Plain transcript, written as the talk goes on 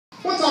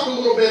a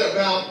little bit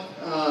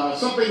about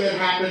something that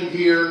happened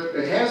here.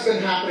 It has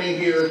been happening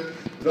here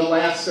the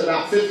last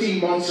about 15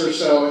 months or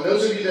so. And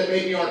those of you that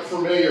maybe aren't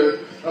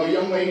familiar, a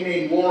young lady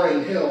named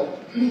Lauren Hill.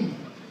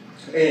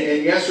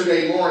 And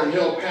yesterday, Lauren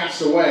Hill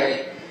passed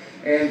away.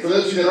 And for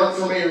those of you that aren't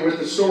familiar with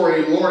the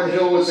story, Lauren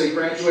Hill was a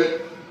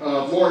graduate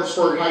of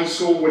Lawrenceburg High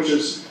School, which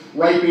is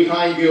right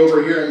behind you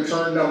over here in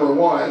turn number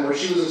 1, where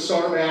she was a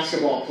star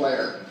basketball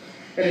player.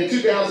 And in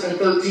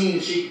 2013,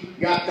 she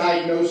got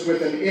diagnosed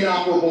with an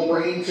inoperable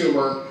brain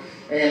tumor.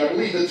 And I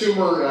believe the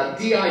tumor,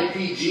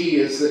 DIPG,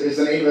 is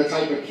the name of the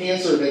type of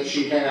cancer that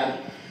she had.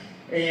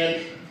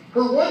 And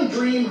her one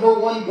dream, her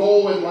one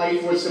goal in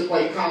life was to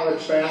play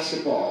college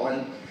basketball.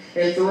 And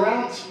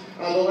throughout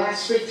the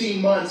last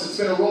 15 months, it's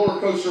been a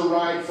roller coaster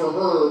ride for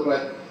her,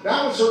 but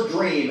that was her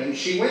dream. And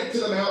she went to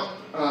the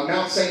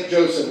Mount St.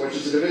 Joseph, which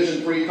is a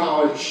Division III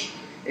college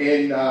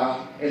in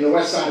the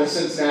west side of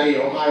Cincinnati,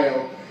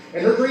 Ohio.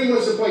 And her dream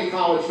was to play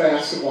college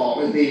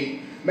basketball. And the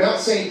Mount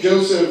St.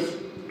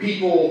 Joseph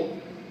people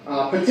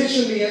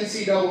petitioned the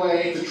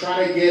NCAA to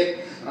try to get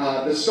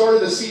the start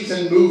of the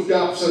season moved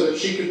up so that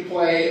she could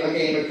play a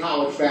game of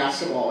college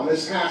basketball. And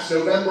this past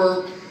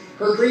November,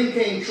 her dream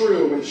came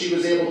true when she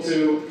was able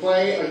to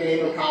play a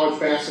game of college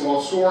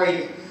basketball,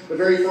 scoring the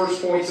very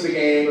first points of the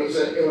game.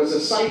 It was a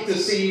sight to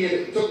see.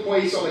 It took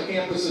place on the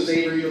campus of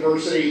Xavier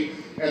University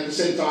at the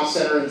Cintas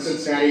Center in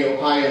Cincinnati,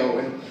 Ohio.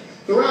 And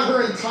throughout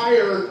her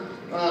entire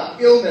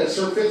illness,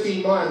 her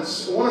 15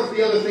 months, one of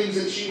the other things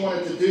that she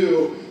wanted to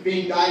do,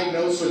 being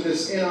diagnosed with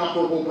this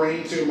inoperable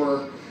brain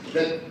tumor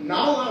that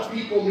not a lot of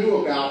people knew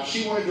about,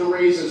 she wanted to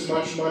raise as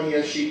much money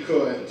as she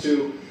could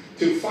to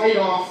fight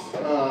off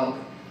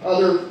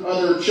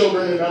other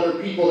children and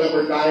other people that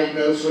were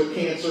diagnosed with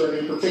cancer, and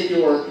in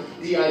particular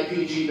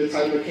DIPG, the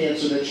type of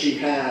cancer that she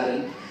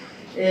had.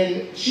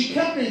 And she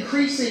kept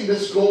increasing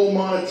this goal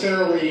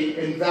monetarily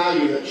in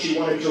value that she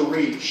wanted to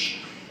reach.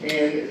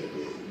 And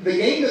the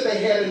game that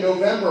they had in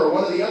November,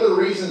 one of the other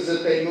reasons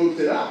that they moved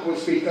it up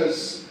was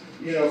because,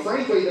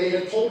 frankly, they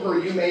had told her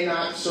you may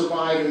not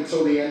survive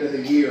until the end of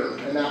the year,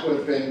 and that would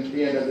have been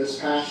the end of this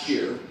past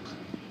year.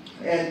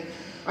 And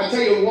I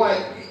tell you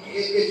what,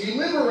 if you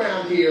live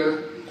around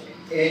here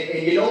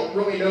and you don't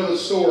really know the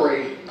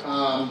story,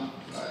 I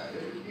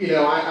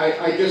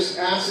just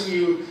ask that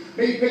you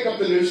maybe pick up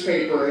the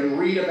newspaper and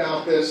read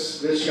about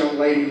this young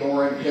lady,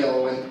 Lauren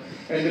Hill, and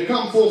to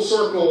come full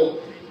circle,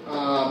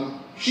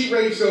 she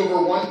raised over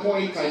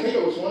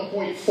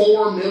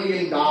 $1.4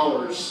 million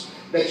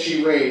that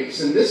she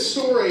raised. And this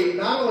story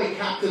not only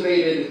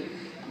captivated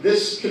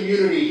this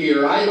community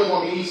here. I live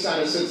on the east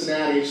side of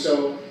Cincinnati,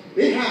 so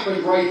it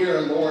happened right here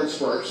in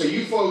Lawrenceburg. So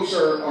you folks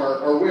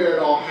are where it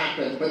all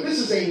happened. But this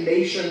is a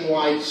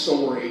nationwide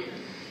story.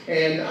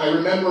 And I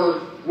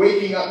remember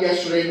waking up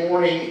yesterday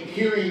morning,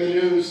 hearing the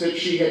news that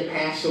she had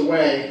passed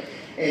away,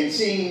 and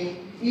seeing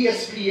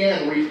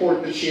ESPN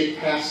report that she had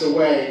passed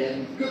away,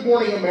 and Good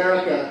Morning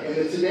America and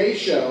the Today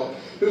Show,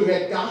 who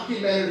had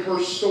documented her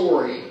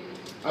story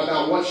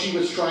about what she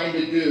was trying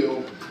to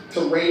do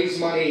to raise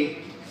money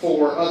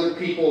for other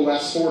people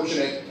less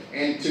fortunate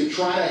and to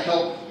try to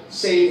help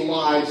save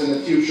lives in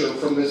the future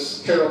from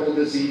this terrible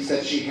disease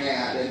that she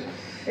had.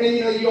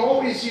 And you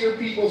always hear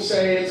people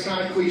say, it's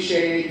kind of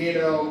cliche,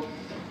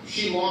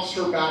 she lost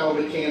her battle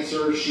to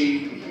cancer,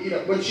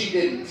 but she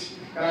didn't.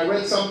 And I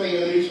read something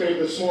in the newspaper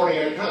this morning,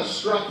 and it kind of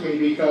struck me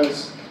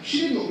because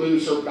she didn't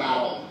lose her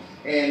battle,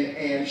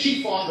 and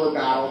she fought her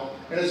battle.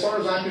 And as far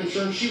as I'm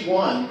concerned, she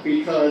won,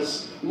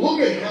 because look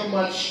at how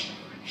much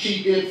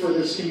she did for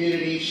this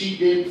community. She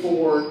did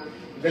for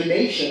the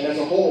nation as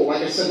a whole.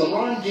 Like I said,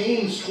 LeBron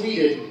James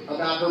tweeted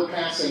about her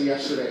passing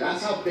yesterday.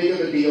 That's how big of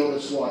a deal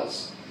this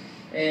was.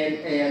 And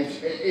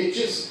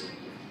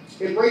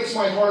it breaks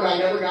my heart. I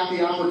never got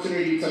the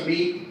opportunity to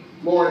meet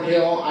Lauren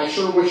Hill. I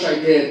sure wish I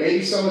did.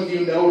 Maybe some of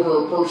you know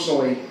her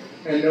personally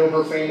and know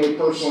her family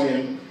personally,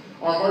 and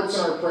our hearts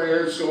and our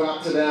prayers go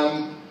out to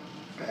them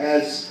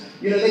as,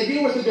 they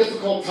deal with a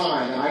difficult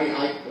time.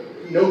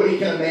 And nobody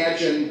can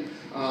imagine,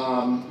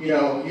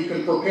 you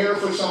can prepare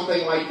for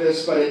something like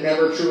this, but it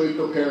never truly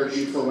prepares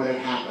you for when it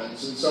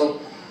happens. And so,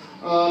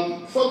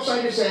 folks,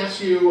 I just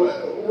ask you,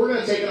 we're going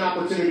to take an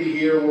opportunity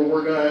here where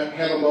we're going to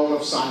have a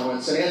moment of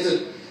silence. And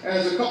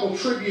as a couple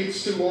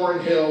tributes to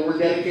Lauren Hill, we're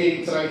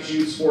dedicating tonight's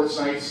Youth Sports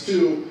Nights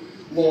to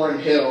Lauren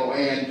Hill.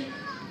 And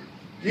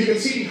you can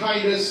see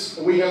behind us,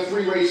 we have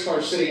 3 race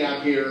cars sitting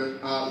out here.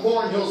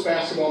 Lauren Hill's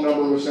basketball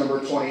number was number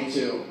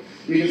 22.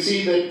 You can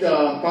see that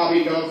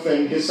Bobby Gumpf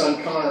and his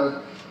son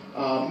Connor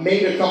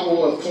made a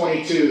couple of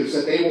 22s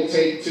that they will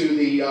take to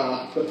the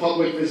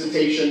public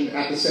visitation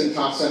at the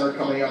Cintas Center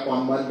coming up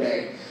on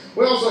Monday.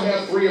 We also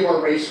have 3 of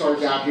our race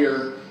cars out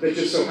here that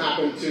just so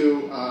happen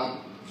to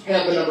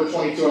have the number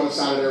 22 on the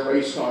side of their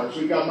race cars.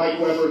 We've got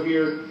Mike Weber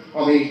here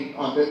on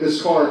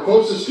this car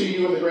closest to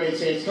you in the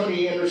grandstands,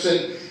 Tony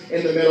Anderson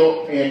in the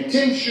middle, and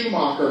Tim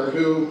Schumacher,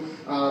 who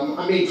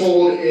I'm being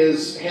told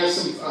has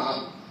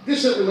some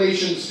distant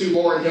relations to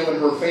Lauren Hill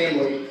and her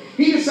family.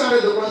 He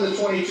decided to run the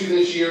 22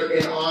 this year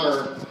in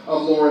honor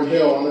of Laurel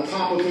Hill. On the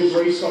top of his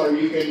race car,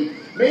 you can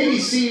maybe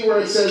see where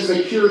it says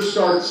 "The Cure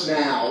Starts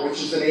Now,"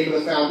 which is the name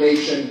of the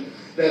foundation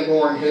that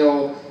Laurel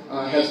Hill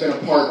has been a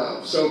part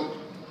of. So,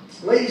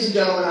 ladies and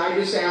gentlemen, I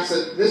just ask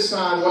that this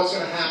time what's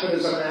going to happen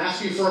is I'm going to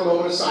ask you for a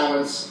moment of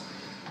silence.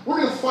 We're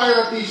going to fire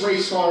up these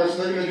race cars,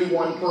 and they're going to do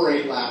one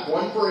parade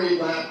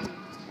lap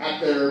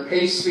at their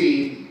pace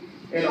speed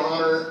in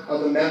honor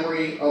of the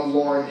memory of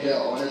Laurel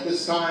Hill. And at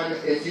this time,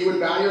 if you would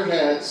bow your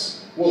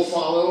heads, we'll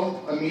follow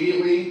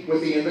immediately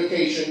with the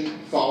invocation,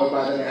 followed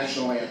by the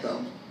national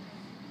anthem.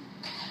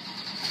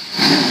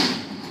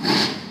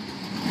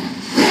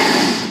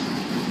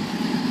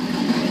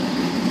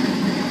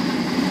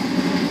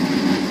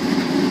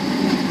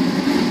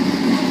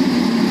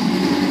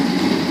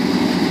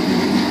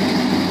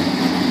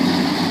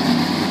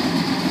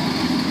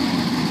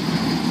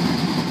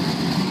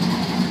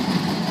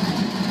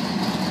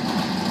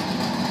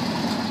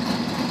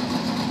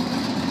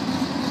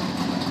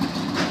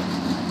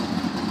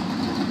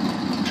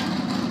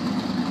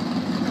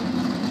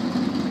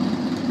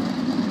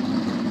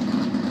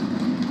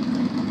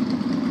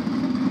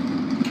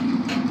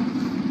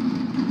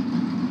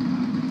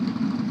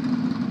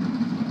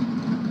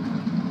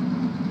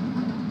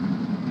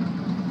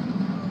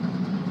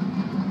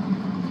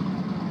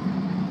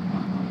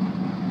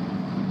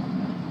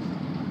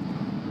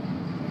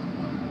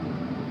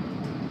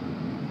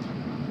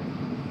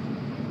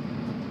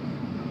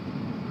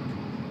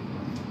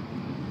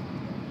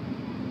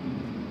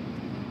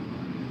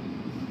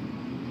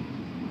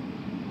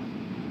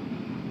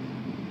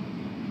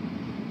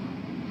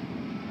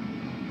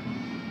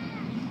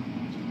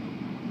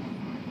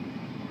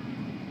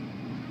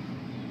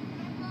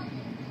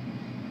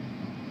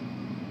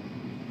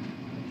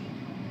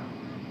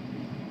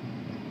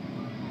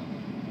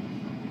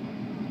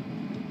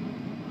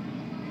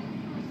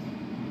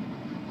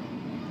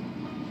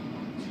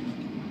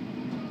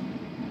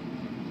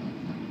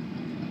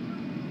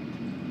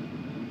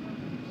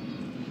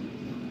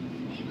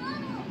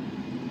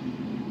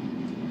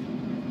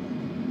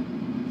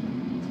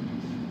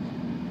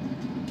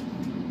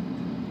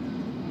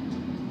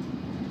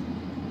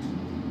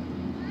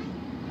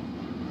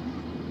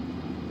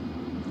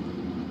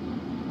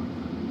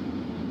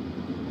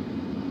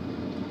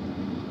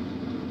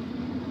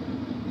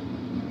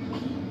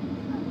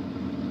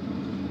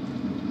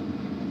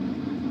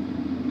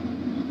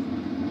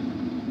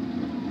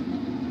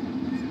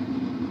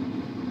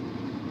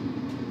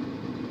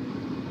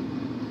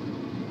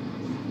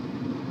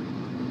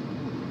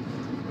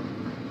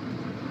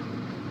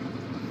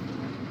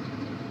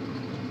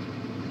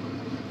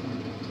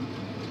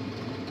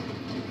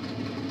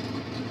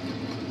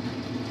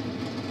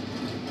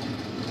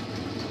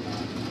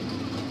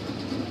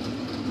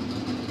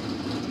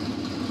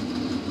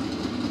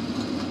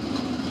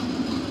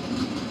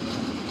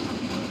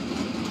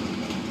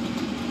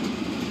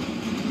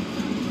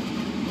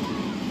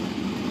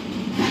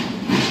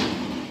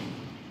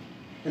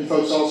 And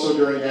folks, also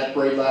during that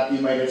parade lap, you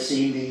might have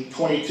seen the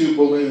 22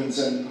 balloons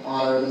in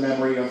honor of the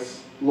memory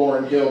of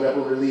Laurel Hill that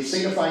were released,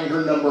 signifying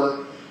her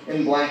number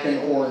in black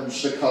and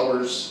orange, the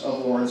colors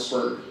of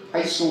Lawrenceburg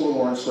High School and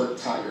Lawrenceburg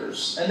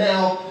Tigers. And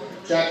now,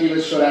 Jackie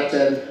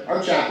Lischodated,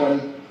 our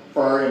chaplain,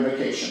 for our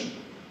invocation.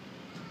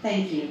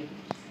 Thank you.